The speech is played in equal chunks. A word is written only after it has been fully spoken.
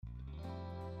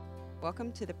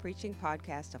Welcome to the preaching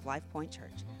podcast of Life Point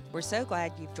Church. We're so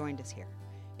glad you've joined us here.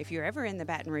 If you're ever in the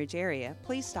Baton Rouge area,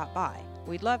 please stop by.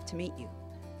 We'd love to meet you.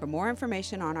 For more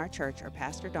information on our church or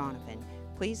Pastor Donovan,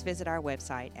 please visit our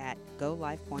website at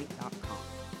golifepoint.com.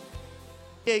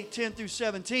 10 through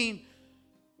 17,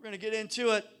 we're going to get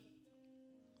into it.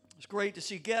 It's great to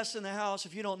see guests in the house.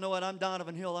 If you don't know it, I'm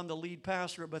Donovan Hill. I'm the lead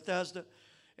pastor at Bethesda.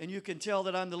 And you can tell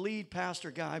that I'm the lead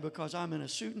pastor guy because I'm in a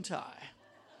suit and tie.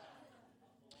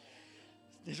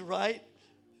 Is it right?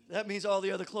 That means all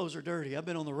the other clothes are dirty. I've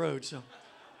been on the road, so.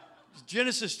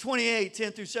 Genesis 28,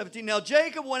 10 through 17. Now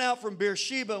Jacob went out from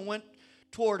Beersheba and went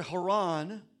toward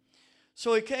Haran.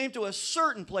 So he came to a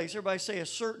certain place, everybody say a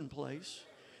certain place,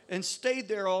 and stayed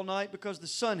there all night because the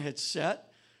sun had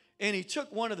set. And he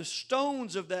took one of the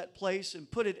stones of that place and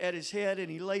put it at his head, and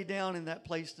he lay down in that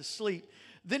place to sleep.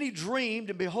 Then he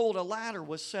dreamed, and behold, a ladder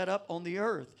was set up on the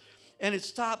earth. And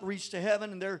its top reached to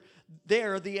heaven, and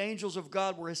there the angels of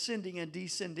God were ascending and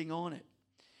descending on it.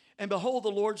 And behold, the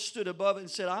Lord stood above it and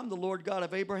said, I'm the Lord God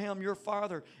of Abraham, your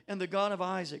father, and the God of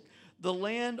Isaac. The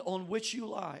land on which you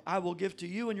lie, I will give to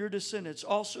you and your descendants.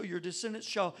 Also your descendants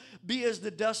shall be as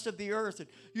the dust of the earth. And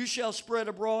you shall spread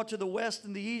abroad to the west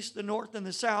and the east, the north and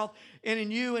the south. And in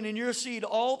you and in your seed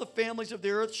all the families of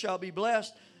the earth shall be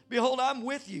blessed. Behold, I'm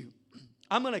with you.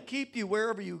 I'm going to keep you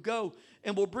wherever you go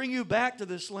and will bring you back to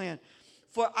this land.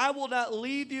 For I will not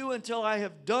leave you until I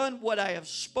have done what I have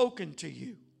spoken to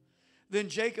you. Then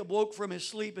Jacob woke from his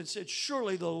sleep and said,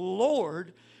 surely the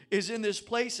Lord is in this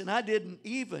place, and I didn't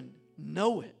even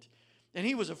know it. And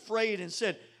he was afraid and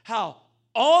said, how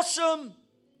awesome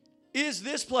is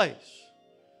this place?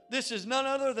 This is none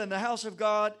other than the house of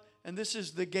God, and this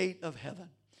is the gate of heaven.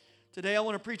 Today I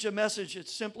want to preach a message.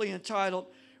 It's simply entitled,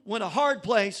 When a Hard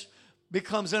Place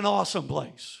Becomes an Awesome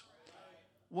Place.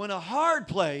 When a hard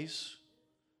place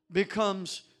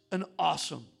becomes an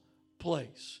awesome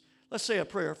place. Let's say a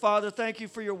prayer. Father, thank you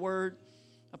for your word.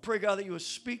 I pray, God, that you would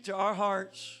speak to our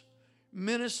hearts,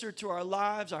 minister to our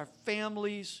lives, our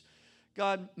families.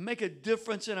 God, make a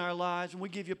difference in our lives. And we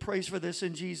give you praise for this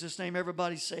in Jesus' name.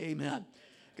 Everybody say amen.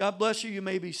 God bless you. You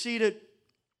may be seated.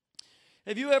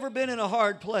 Have you ever been in a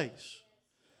hard place?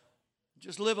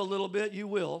 Just live a little bit. You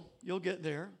will. You'll get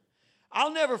there.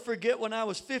 I'll never forget when I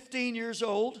was 15 years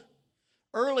old.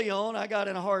 Early on, I got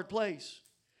in a hard place.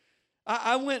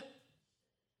 I went,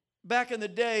 back in the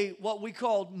day, what we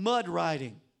called mud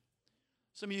riding.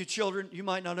 Some of you children, you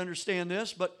might not understand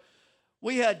this, but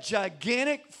we had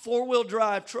gigantic four-wheel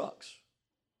drive trucks.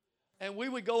 And we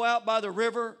would go out by the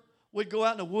river, we'd go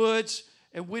out in the woods,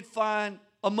 and we'd find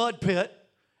a mud pit,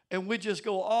 and we'd just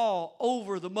go all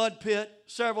over the mud pit,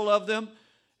 several of them,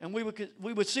 and we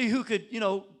would see who could,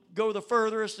 go the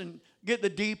furthest and get the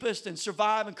deepest and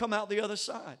survive and come out the other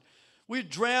side. We'd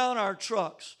drown our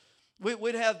trucks.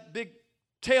 We'd have big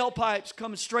tailpipes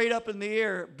coming straight up in the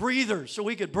air, breathers, so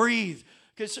we could breathe.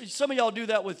 Because some of y'all do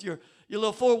that with your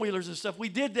little four-wheelers and stuff. We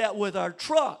did that with our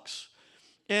trucks.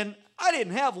 And I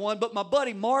didn't have one, but my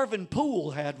buddy Marvin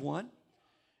Poole had one.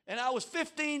 And I was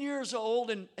 15 years old,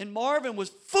 and Marvin was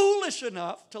foolish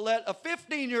enough to let a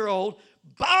 15-year-old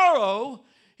borrow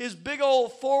his big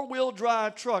old four-wheel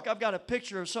drive truck. I've got a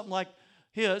picture of something like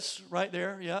his right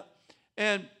there, yeah.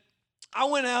 And I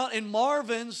went out, and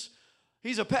Marvin's,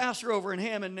 he's a pastor over in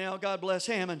Hammond now, God bless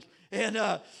Hammond. And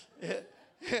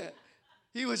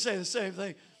he would say the same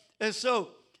thing. And so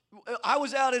I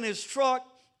was out in his truck,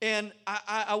 and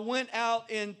I went out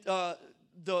in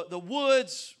the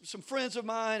woods, some friends of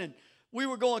mine, and we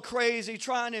were going crazy,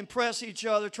 trying to impress each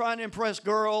other, trying to impress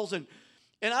girls, and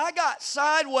I got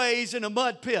sideways in a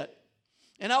mud pit.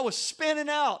 And I was spinning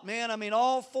out, man. I mean,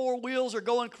 all four wheels are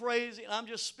going crazy, and I'm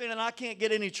just spinning. I can't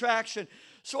get any traction.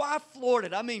 So I floored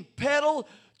it. I mean, pedal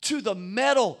to the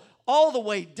metal all the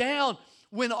way down,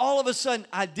 when all of a sudden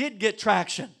I did get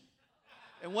traction.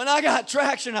 And when I got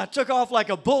traction, I took off like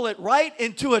a bullet right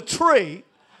into a tree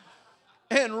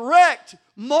and wrecked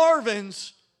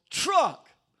Marvin's truck.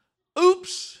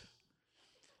 Oops.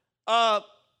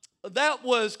 That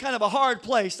was kind of a hard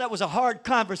place. That was a hard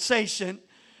conversation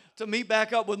to meet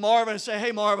back up with Marvin and say,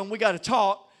 hey, Marvin, we got to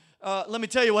talk. Let me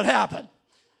tell you what happened.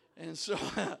 And so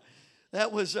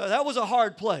that was a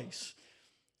hard place.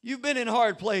 You've been in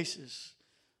hard places.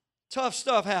 Tough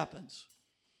stuff happens.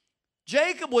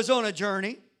 Jacob was on a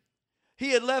journey.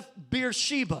 He had left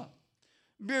Beersheba.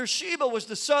 Beersheba was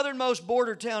the southernmost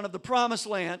border town of the Promised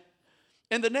Land.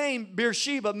 And the name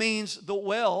Beersheba means the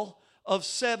well of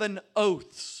 7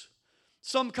 oaths.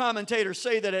 Some commentators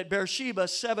say that at Beersheba,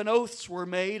 7 oaths were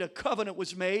made, a covenant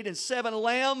was made, and 7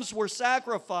 lambs were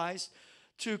sacrificed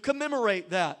to commemorate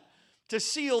that, to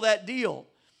seal that deal.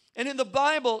 And in the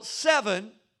Bible,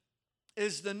 7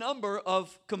 is the number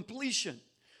of completion.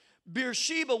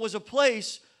 Beersheba was a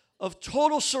place of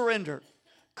total surrender,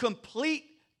 complete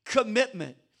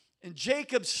commitment. And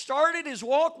Jacob started his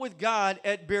walk with God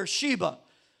at Beersheba,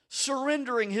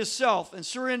 surrendering himself and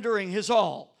surrendering his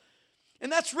all.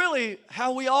 And that's really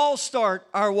how we all start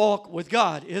our walk with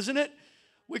God, isn't it?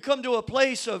 We come to a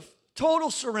place of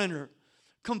total surrender,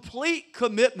 complete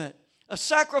commitment, a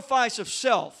sacrifice of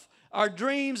self, our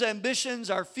dreams, ambitions,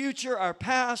 our future, our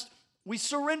past. We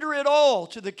surrender it all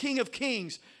to the King of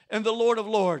Kings and the Lord of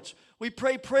Lords. We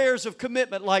pray prayers of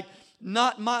commitment like,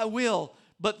 not my will,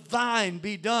 but thine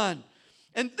be done.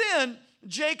 And then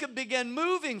Jacob began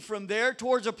moving from there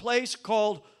towards a place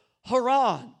called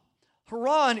Haran.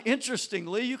 Haran,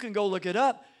 interestingly, you can go look it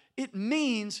up, it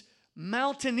means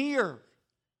mountaineer.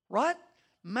 Right?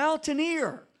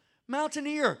 Mountaineer.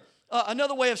 Mountaineer.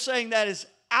 Another way of saying that is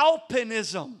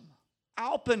alpinism.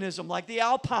 Alpinism, like the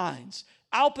Alpines.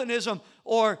 Alpinism,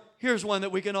 or here's one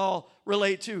that we can all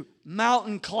relate to,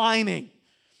 mountain climbing.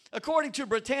 According to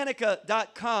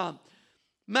Britannica.com,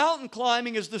 mountain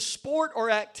climbing is the sport or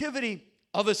activity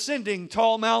of ascending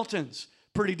tall mountains.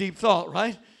 Pretty deep thought,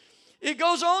 right? It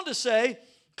goes on to say,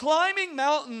 climbing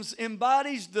mountains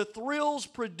embodies the thrills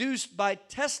produced by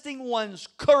testing one's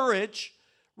courage,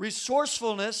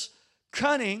 resourcefulness,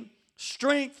 cunning,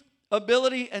 strength,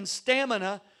 ability, and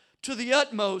stamina to the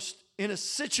utmost in a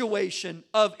situation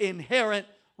of inherent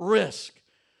risk.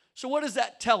 So what does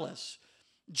that tell us?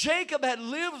 Jacob had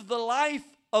lived the life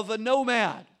of a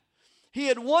nomad. He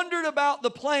had wandered about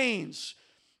the plains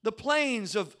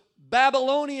of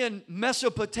Babylonian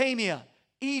Mesopotamia,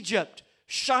 Egypt,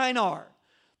 Shinar.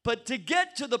 But to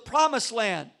get to the promised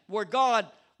land where God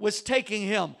was taking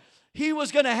him, he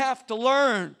was going to have to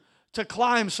learn to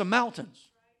climb some mountains.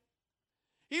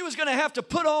 He was going to have to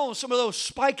put on some of those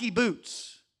spiky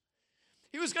boots.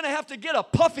 He was going to have to get a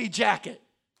puffy jacket.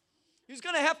 He was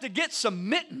going to have to get some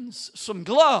mittens, some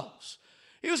gloves.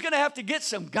 He was going to have to get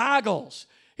some goggles.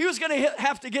 He was going to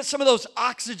have to get some of those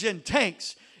oxygen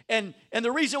tanks. And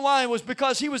the reason why was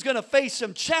because he was going to face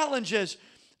some challenges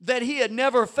that he had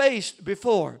never faced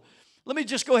before. Let me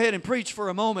just go ahead and preach for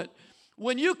a moment.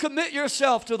 When you commit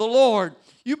yourself to the Lord,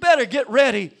 you better get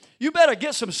ready. You better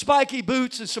get some spiky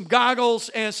boots and some goggles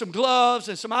and some gloves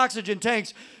and some oxygen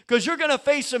tanks, because you're going to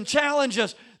face some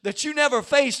challenges that you never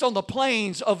faced on the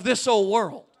plains of this old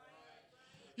world.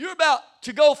 You're about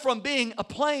to go from being a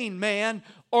plain man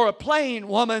or a plain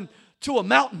woman to a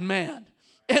mountain man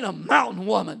and a mountain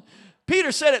woman.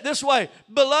 Peter said it this way,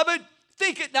 beloved,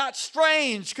 think it not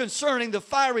strange concerning the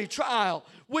fiery trial,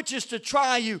 which is to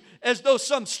try you as though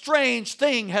some strange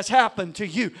thing has happened to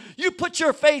you. You put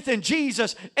your faith in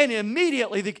Jesus, and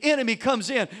immediately the enemy comes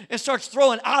in and starts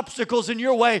throwing obstacles in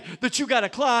your way that you got to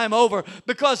climb over,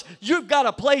 because you've got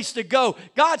a place to go.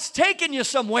 God's taking you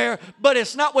somewhere, but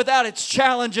it's not without its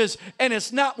challenges, and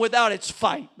it's not without its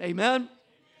fight. Amen?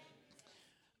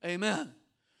 Amen.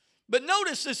 But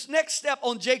notice this next step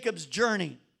on Jacob's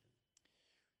journey.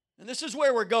 And this is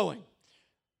where we're going.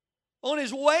 On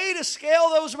his way to scale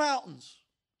those mountains,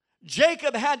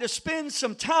 Jacob had to spend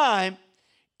some time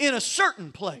in a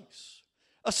certain place.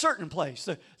 A certain place.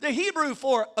 The Hebrew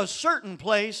for a certain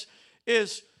place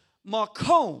is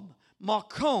makom.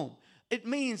 Makom. It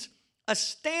means a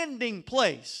standing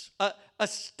place, a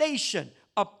station,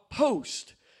 a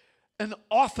post, an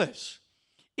office.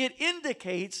 It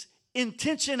indicates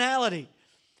intentionality.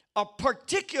 A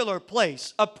particular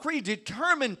place, a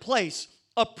predetermined place,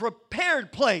 a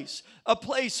prepared place, a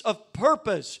place of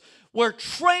purpose where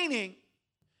training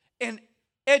and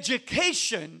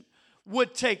education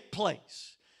would take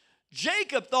place.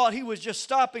 Jacob thought he was just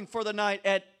stopping for the night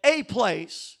at a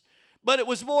place, but it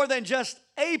was more than just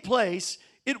a place.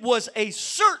 It was a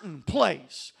certain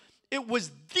place. It was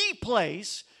the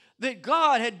place that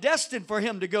God had destined for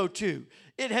him to go to.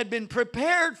 It had been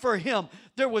prepared for him.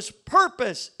 There was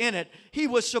purpose in it. He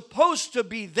was supposed to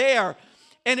be there.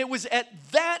 And it was at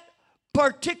that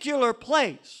particular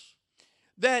place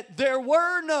that there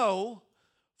were no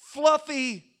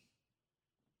fluffy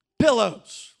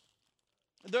pillows.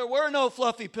 There were no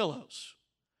fluffy pillows.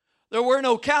 There were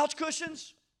no couch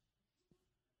cushions.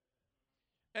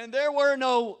 And there were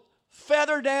no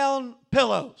feather down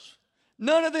pillows.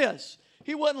 None of this.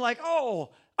 He wasn't like, oh,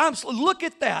 look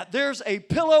at that. There's a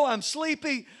pillow. I'm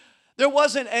sleepy. There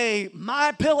wasn't a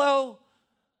My Pillow,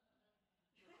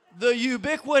 the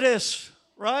ubiquitous,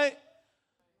 right?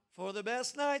 For the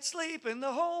best night's sleep in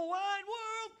the whole wide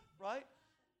world, right?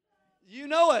 You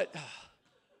know it.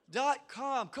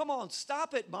 .com. Come on,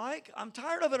 stop it, Mike. I'm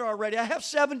tired of it already. I have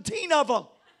 17 of them.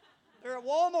 They're at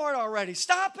Walmart already.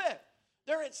 Stop it.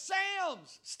 They're at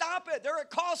Sam's. Stop it. They're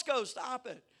at Costco. Stop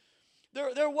it.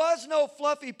 There was no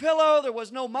fluffy pillow. There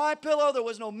was no My Pillow. There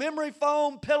was no memory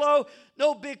foam pillow.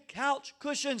 No big couch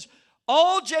cushions.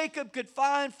 All Jacob could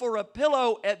find for a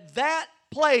pillow at that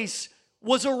place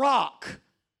was a rock.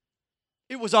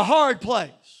 It was a hard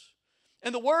place.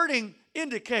 And the wording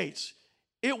indicates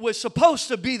it was supposed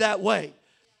to be that way.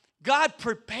 God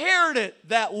prepared it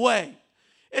that way.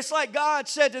 It's like God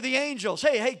said to the angels,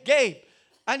 hey, Gabe,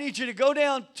 I need you to go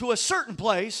down to a certain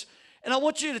place, and I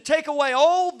want you to take away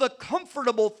all the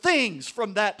comfortable things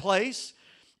from that place.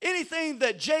 Anything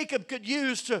that Jacob could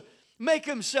use to make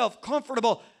himself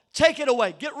comfortable, take it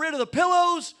away. Get rid of the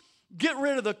pillows, get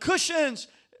rid of the cushions,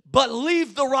 but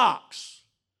leave the rocks.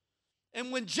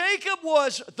 And when Jacob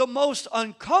was the most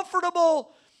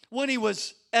uncomfortable, when he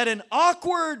was in an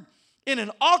awkward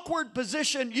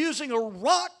position using a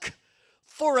rock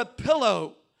for a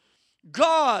pillow,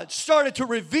 God started to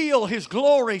reveal His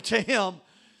glory to him.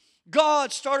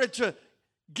 God started to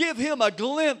give him a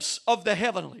glimpse of the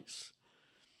heavenlies.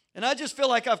 And I just feel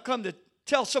like I've come to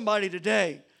tell somebody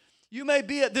today, you may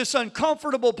be at this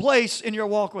uncomfortable place in your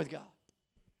walk with God.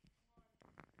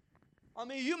 I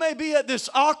mean, you may be at this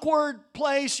awkward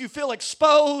place, you feel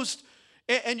exposed,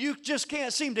 and you just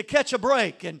can't seem to catch a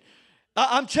break. And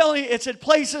I'm telling you, it's at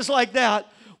places like that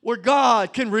where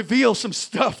God can reveal some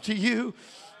stuff to you.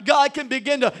 God can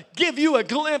begin to give you a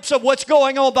glimpse of what's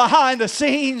going on behind the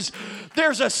scenes.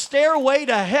 There's a stairway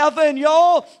to heaven,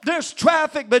 y'all. There's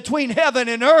traffic between heaven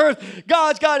and earth.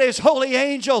 God's got His holy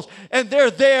angels, and they're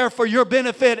there for your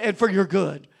benefit and for your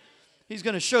good. He's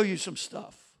going to show you some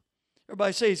stuff.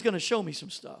 Everybody say, He's going to show me some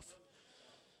stuff.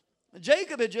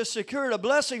 Jacob had just secured a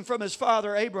blessing from his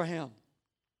father Abraham.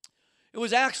 It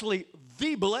was actually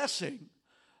the blessing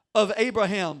of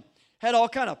Abraham. Had all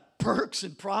kind of perks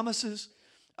and promises.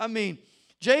 I mean,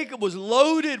 Jacob was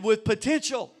loaded with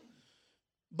potential.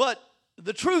 But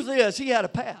the truth is, he had a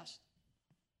past.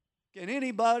 Can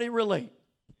anybody relate?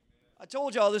 I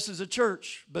told y'all this is a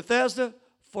church, Bethesda,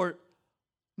 for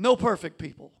no perfect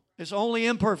people. It's only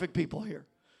imperfect people here.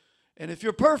 And if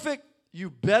you're perfect, you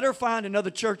better find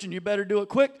another church, and you better do it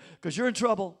quick, because you're in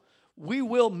trouble. We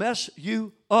will mess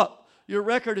you up. Your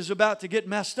record is about to get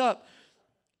messed up.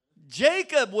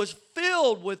 Jacob was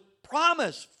filled with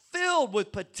promise, filled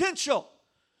with potential,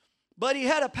 but he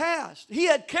had a past. He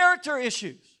had character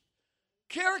issues,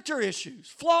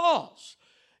 flaws.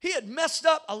 He had messed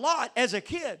up a lot as a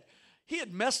kid. He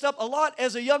had messed up a lot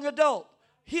as a young adult.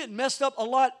 He had messed up a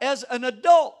lot as an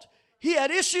adult. He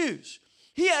had issues.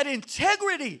 He had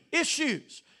integrity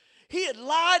issues. He had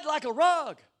lied like a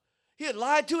rug. He had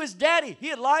lied to his daddy. He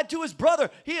had lied to his brother.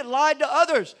 He had lied to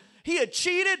others. He had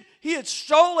cheated. He had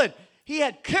stolen. He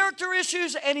had character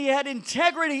issues, and he had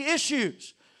integrity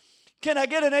issues. Can I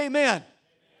get an amen?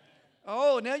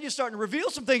 Oh, now you're starting to reveal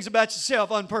some things about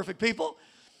yourself, unperfect people.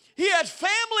 He had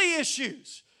family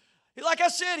issues. Like I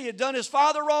said, he had done his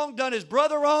father wrong, done his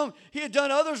brother wrong. He had done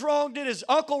others wrong, did his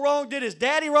uncle wrong, did his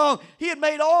daddy wrong. He had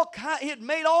made all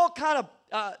kind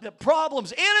of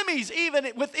problems, enemies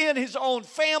even within his own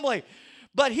family.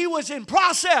 But he was in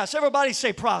process. Everybody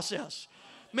say process.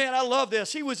 Man, I love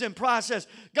this. He was in process.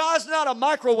 God's not a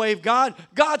microwave God.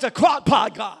 God's a crock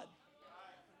pot God.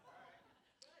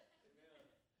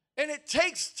 And it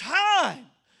takes time.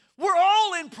 We're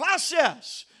all in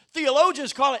process.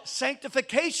 Theologians call it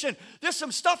sanctification. There's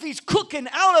some stuff He's cooking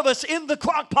out of us in the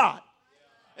crock pot.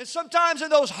 And sometimes in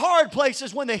those hard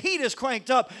places when the heat is cranked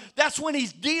up, that's when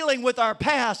He's dealing with our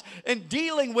past and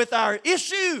dealing with our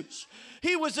issues.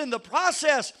 He was in the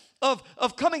process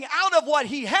of coming out of what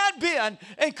he had been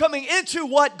and coming into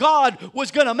what God was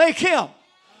going to make him.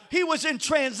 He was in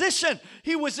transition.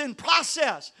 He was in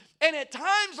process. And at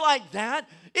times like that,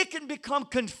 it can become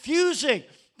confusing.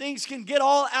 Things can get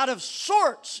all out of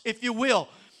sorts, if you will.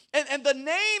 And the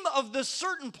name of the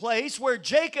certain place where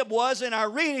Jacob was in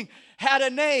our reading had a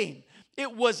name.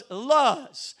 It was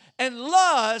Luz. And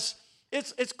Luz,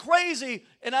 it's crazy,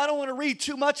 and I don't want to read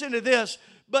too much into this,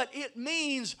 but it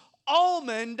means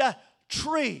almond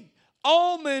tree.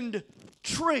 Almond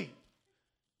tree.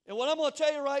 And what I'm going to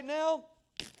tell you right now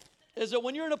is that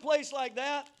when you're in a place like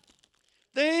that,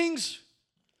 things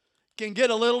can get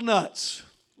a little nuts,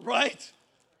 right?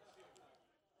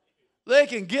 They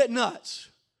can get nuts.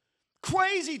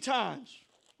 Crazy times.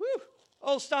 Woo.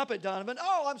 Oh, stop it, Donovan.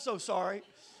 Oh, I'm so sorry.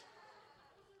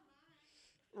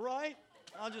 Right?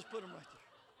 I'll just put them right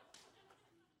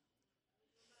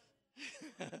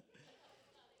there.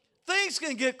 Things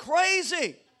can get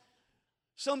crazy.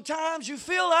 Sometimes you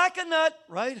feel like a nut,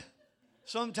 right?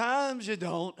 Sometimes you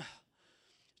don't.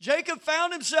 Jacob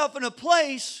found himself in a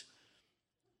place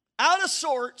out of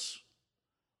sorts,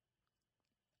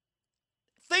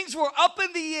 things were up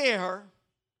in the air.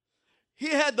 He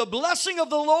had the blessing of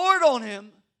the Lord on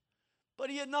him, but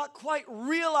he had not quite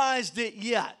realized it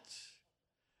yet.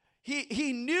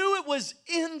 He knew it was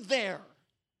in there,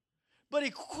 but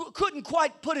he couldn't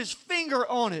quite put his finger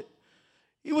on it.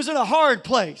 He was in a hard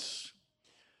place.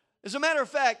 As a matter of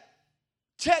fact,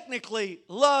 technically,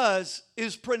 Luz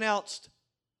is pronounced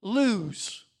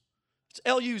lose. It's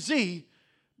L-U-Z,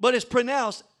 but it's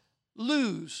pronounced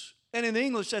lose. And in the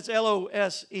English, that's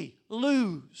L-O-S-E,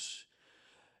 lose.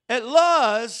 At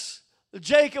Luz,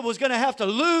 Jacob was going to have to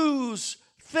lose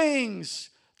things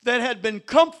that had been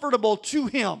comfortable to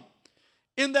him.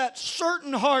 In that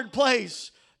certain hard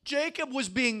place, Jacob was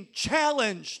being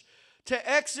challenged to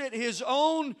exit his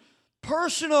own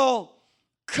personal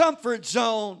comfort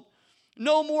zone.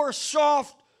 No more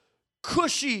soft,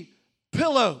 cushy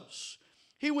pillows.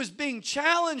 He was being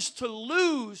challenged to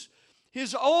lose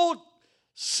his old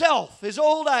self, his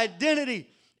old identity,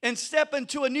 and step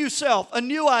into a new self, a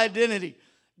new identity.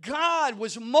 God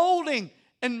was molding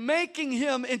and making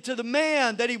him into the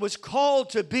man that he was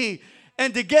called to be.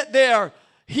 And to get there,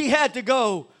 he had to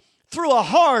go through a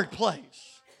hard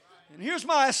place. And here's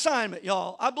my assignment,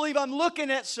 y'all. I believe I'm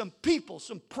looking at some people,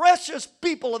 some precious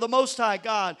people of the Most High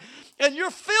God. And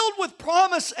you're filled with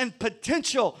promise and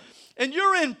potential. And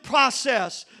you're in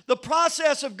process. The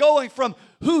process of going from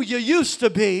who you used to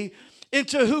be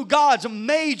into who God's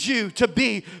made you to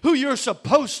be, who you're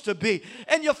supposed to be.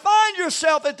 And you find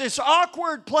yourself at this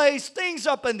awkward place, things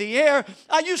up in the air.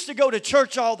 I used to go to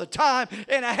church all the time,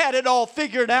 and I had it all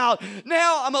figured out.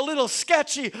 Now I'm a little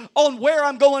sketchy on where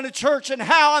I'm going to church and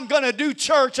how I'm going to do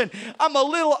church, and I'm a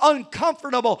little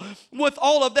uncomfortable with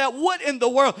all of that. What in the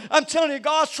world? I'm telling you,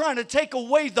 God's trying to take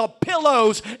away the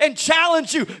pillows and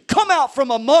challenge you. Come out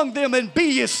from among them and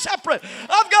be ye separate.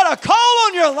 I've got a call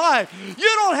on your life.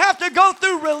 You don't have to go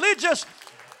through religious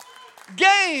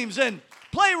games and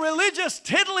play religious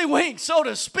tiddlywink, so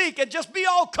to speak, and just be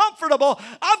all comfortable.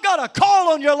 I've got a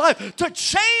call on your life to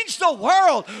change the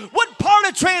world. What part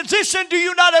of transition do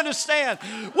you not understand?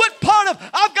 What part of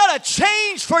I've got a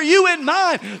change for you in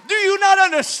mind do you not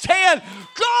understand?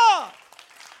 God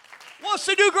wants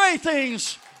to do great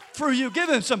things for you. Give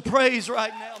him some praise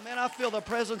right now. Man, I feel the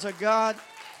presence of God.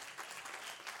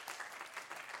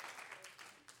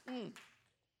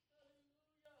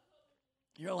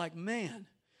 You're like, man,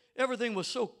 everything was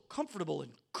so comfortable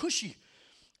and cushy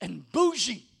and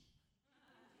bougie.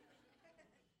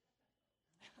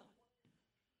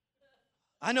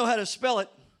 I know how to spell it.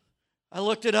 I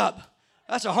looked it up.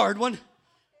 That's a hard one.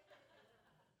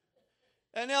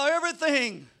 And now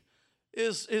everything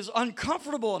is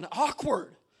uncomfortable and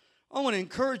awkward. I want to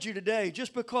encourage you today,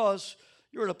 just because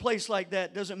you're at a place like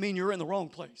that doesn't mean you're in the wrong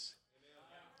place.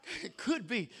 It could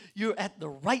be you're at the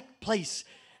right place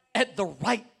at the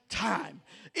right time.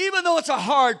 Even though it's a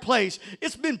hard place,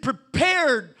 it's been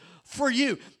prepared for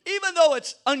you. Even though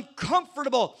it's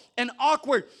uncomfortable and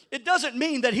awkward, it doesn't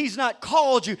mean that he's not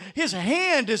called you. His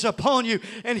hand is upon you,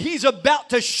 and he's about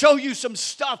to show you some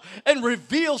stuff and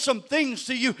reveal some things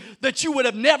to you that you would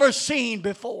have never seen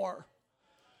before.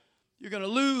 You're going to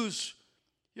lose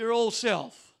your old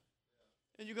self,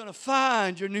 and you're going to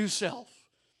find your new self.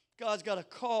 God's got a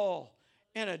call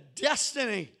and a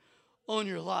destiny on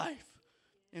your life.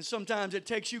 And sometimes it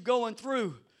takes you going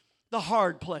through the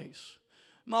hard place.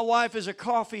 My wife is a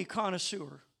coffee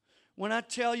connoisseur. When I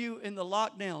tell you, in the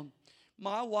lockdown,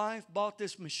 my wife bought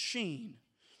this machine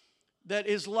that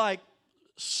is like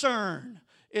CERN.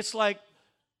 It's like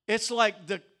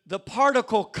the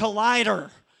particle collider.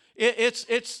 It's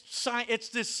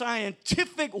this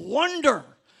scientific wonder.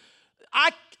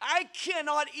 I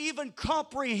cannot even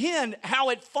comprehend how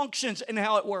it functions and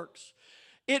how it works.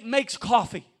 It makes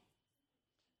coffee.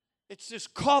 It's this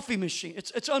coffee machine.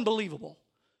 It's unbelievable.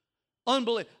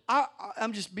 Unbelievable.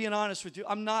 I'm just being honest with you.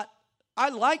 I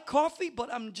like coffee,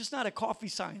 but I'm just not a coffee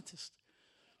scientist.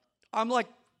 Can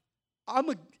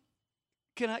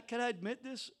I admit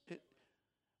this?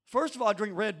 First of all, I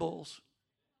drink Red Bulls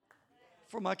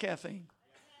for my caffeine.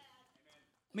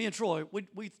 Me and Troy,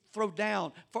 we throw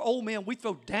down. For old men, we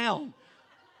throw down.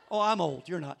 Oh, I'm old.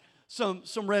 You're not. Some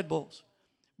Red Bulls.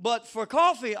 But for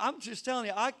coffee, I'm just telling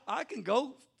you, I can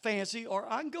go fancy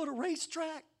or I can go to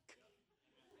Racetrack.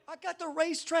 I got the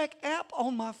Racetrack app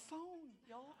on my phone,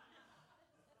 y'all.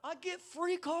 I get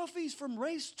free coffees from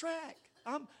Racetrack.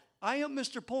 I am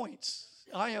Mr. Points.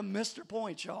 I am Mr.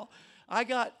 Points, y'all. I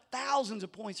got thousands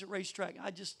of points at Racetrack.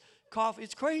 Coffee,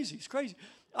 it's crazy. It's crazy.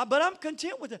 But I'm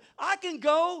content with it. I can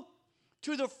go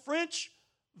to the French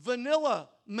vanilla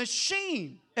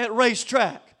machine at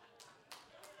Racetrack.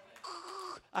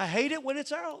 I hate it when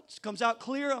it's out. It comes out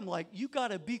clear. I'm like, you got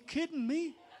to be kidding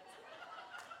me.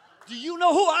 Do you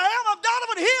know who I am? I'm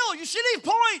Donovan Hill. You see these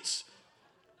points?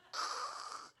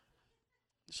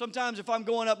 Sometimes if I'm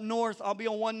going up north, I'll be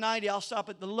on 190. I'll stop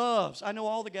at the Loves. I know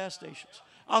all the gas stations.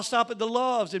 I'll stop at the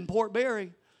Loves in Port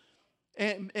Barry.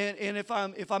 And if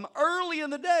I'm early in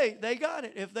the day, they got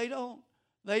it. If they don't,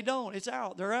 they don't. It's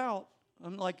out. They're out.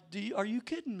 I'm like, are you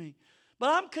kidding me?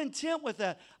 But I'm content with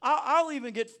that. I'll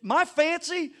even get, my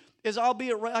fancy is I'll be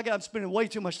at, I'm spending way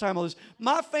too much time on this.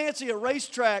 My fancy at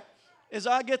racetrack is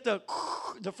I get the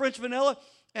French vanilla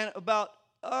and about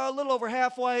a little over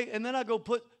halfway, and then I go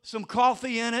put some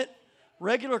coffee in it,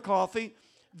 regular coffee.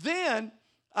 Then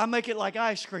I make it like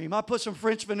ice cream. I put some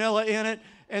French vanilla in it,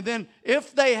 and then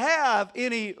if they have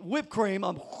any whipped cream,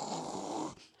 I'm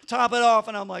top it off,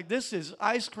 and I'm like, this is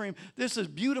ice cream. This is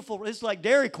beautiful. It's like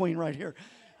Dairy Queen right here.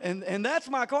 And that's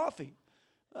my coffee.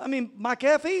 I mean, my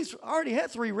cafe's already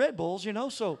had 3 Red Bulls,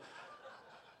 so.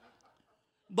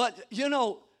 But,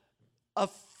 a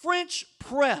French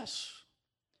press,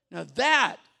 now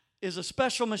that is a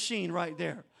special machine right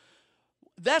there.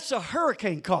 That's a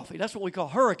hurricane coffee. That's what we call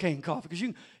hurricane coffee, because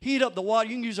you can heat up the water.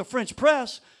 You can use a French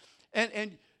press,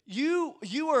 and you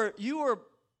are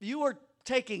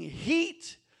taking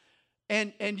heat,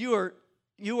 and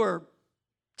you are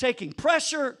taking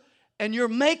pressure, and you're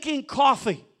making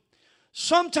coffee.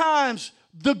 Sometimes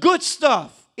the good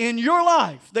stuff in your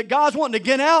life that God's wanting to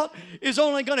get out is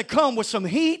only going to come with some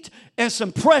heat and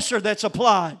some pressure that's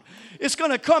applied. It's going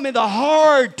to come in the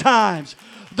hard times,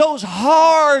 those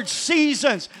hard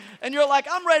seasons. And you're like,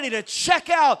 I'm ready to check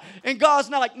out. And God's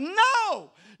not like, no,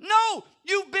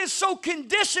 you've been so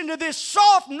conditioned to this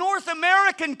soft North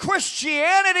American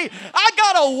Christianity. I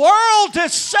got a world to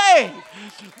save.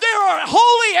 There are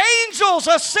holy angels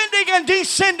ascending and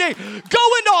descending.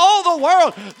 Go into all the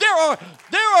world. There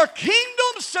are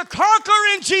kingdoms to conquer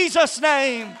in Jesus'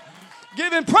 name.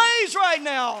 Give Him praise right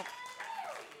now.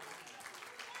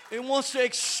 It wants to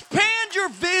expand your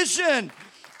vision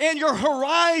and your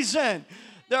horizon.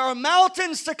 There are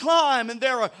mountains to climb, and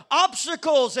there are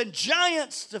obstacles and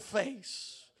giants to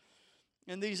face.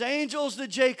 And these angels that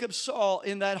Jacob saw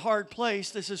in that hard place,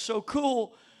 this is so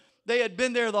cool, they had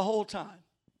been there the whole time.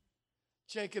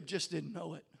 Jacob just didn't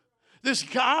know it. This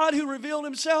God who revealed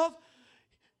Himself,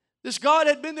 this God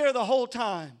had been there the whole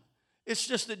time. It's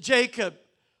just that Jacob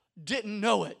didn't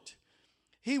know it.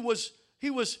 He wasn't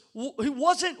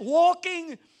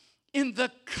walking in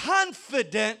the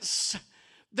confidence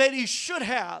that he should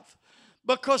have,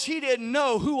 because he didn't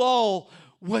know who all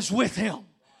was with him.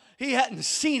 He hadn't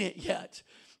seen it yet.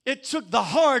 It took the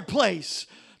hard place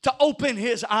to open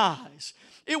his eyes.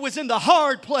 It was in the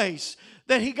hard place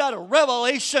that he got a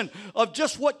revelation of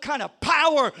just what kind of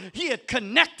power he had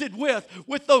connected with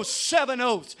those 7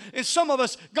 oaths. And some of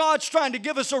us, God's trying to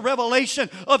give us a revelation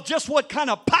of just what kind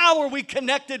of power we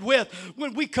connected with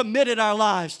when we committed our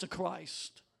lives to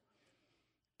Christ.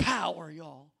 Power,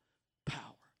 y'all.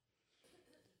 Power.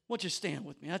 Won't you stand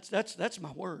with me? That's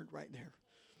my word right there.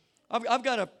 I've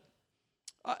got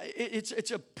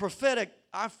it's a prophetic,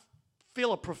 I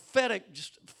feel a prophetic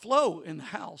just flow in the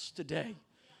house today.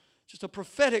 Just a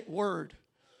prophetic word.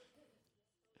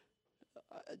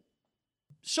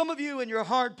 Some of you in your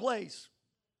hard place.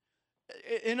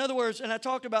 In other words, and I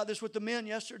talked about this with the men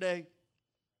yesterday,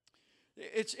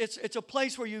 it's a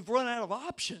place where you've run out of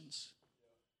options.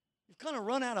 You've kind of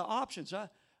run out of options. I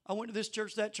went to this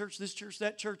church, that church, this church,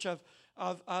 that church.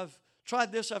 I've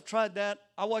tried this, I've tried that.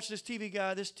 I watched this TV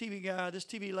guy, this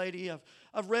TV lady.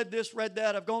 I've read this, read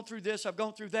that. I've gone through this, I've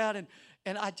gone through that. And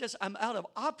I'm out of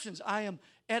options. I am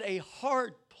at a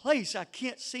hard place. I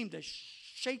can't seem to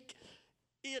shake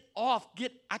it off.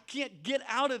 I can't get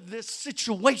out of this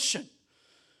situation.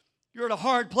 You're at a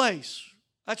hard place.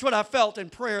 That's what I felt in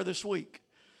prayer this week.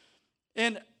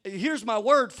 And here's my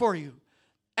word for you.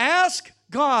 Ask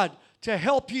God to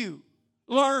help you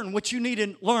learn what you need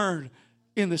to learn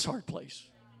in this hard place.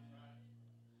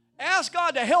 Ask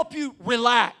God to help you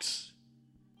relax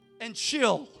and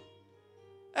chill.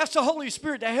 Ask the Holy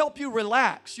Spirit to help you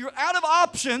relax. You're out of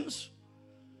options.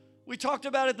 We talked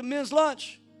about it at the men's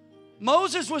lunch.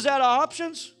 Moses was out of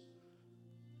options.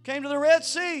 Came to the Red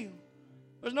Sea.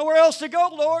 There's nowhere else to go,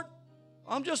 Lord.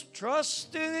 I'm just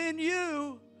trusting in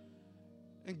you.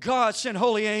 And God sent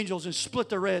holy angels and split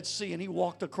the Red Sea, and he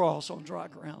walked across on dry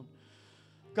ground.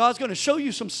 God's going to show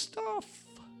you some stuff.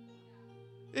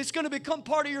 It's going to become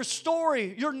part of your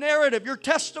story, your narrative, your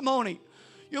testimony.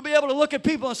 You'll be able to look at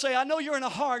people and say, I know you're in a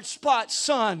hard spot,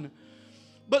 son.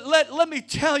 But let me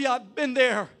tell you, I've been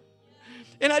there.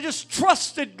 And I just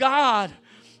trusted God.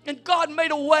 And God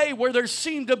made a way where there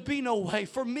seemed to be no way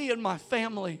for me and my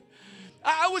family.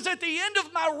 I was at the end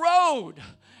of my road.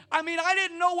 I mean, I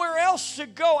didn't know where else to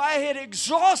go. I had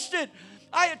exhausted.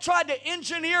 I had tried to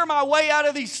engineer my way out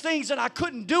of these things, and I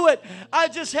couldn't do it. I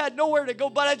just had nowhere to go,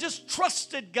 but I just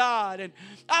trusted God, and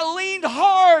I leaned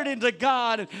hard into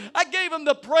God, and I gave Him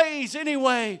the praise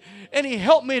anyway, and He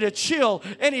helped me to chill,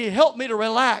 and He helped me to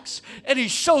relax, and He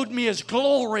showed me His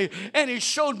glory, and He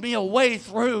showed me a way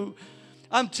through.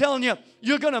 I'm telling you,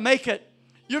 you're going to make it.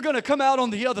 You're going to come out on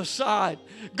the other side.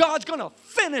 God's going to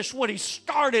finish what He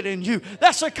started in you.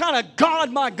 That's the kind of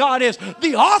God my God is,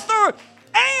 the author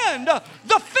and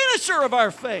the finisher of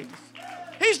our faith.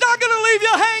 He's not going to leave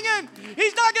you hanging.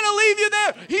 He's not going to leave you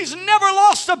there. He's never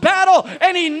lost a battle,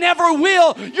 and He never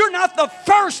will. You're not the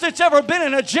first that's ever been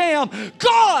in a jam.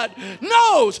 God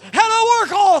knows how to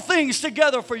work all things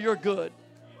together for your good.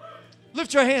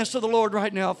 Lift your hands to the Lord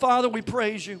right now. Father, we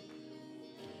praise You.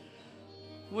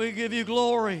 We give You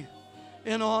glory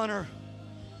and honor.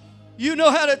 You know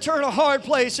how to turn a hard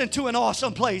place into an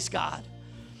awesome place, God.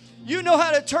 You know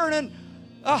how to turn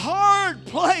a hard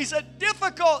place, a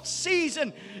difficult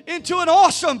season, into an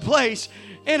awesome place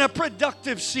in a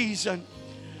productive season.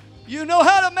 You know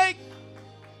how to make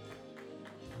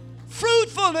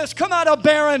fruitfulness come out of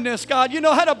barrenness, God. You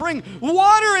know how to bring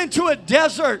water into a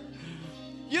desert.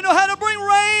 You know how to bring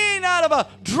rain out of a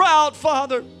drought,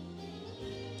 Father.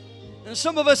 And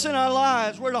some of us in our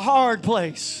lives, we're at a hard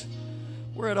place.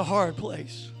 We're at a hard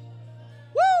place.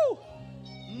 Woo!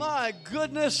 My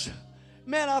goodness.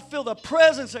 Man, I feel the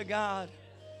presence of God.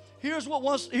 Here's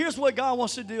what God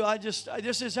wants to do.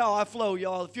 This is how I flow,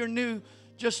 y'all. If you're new,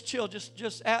 just chill.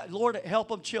 Lord, help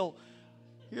them chill.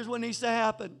 Here's what needs to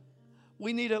happen.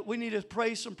 We need to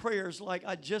pray some prayers like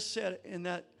I just said in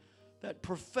that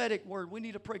prophetic word. We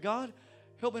need to pray, God,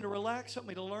 help me to relax, help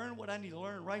me to learn what I need to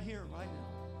learn right here and right now.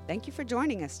 Thank you for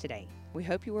joining us today. We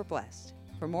hope you were blessed.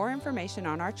 For more information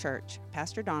on our church,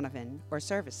 Pastor Donovan, or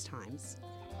service times,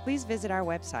 please visit our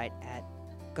website at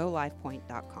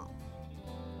golifepoint.com.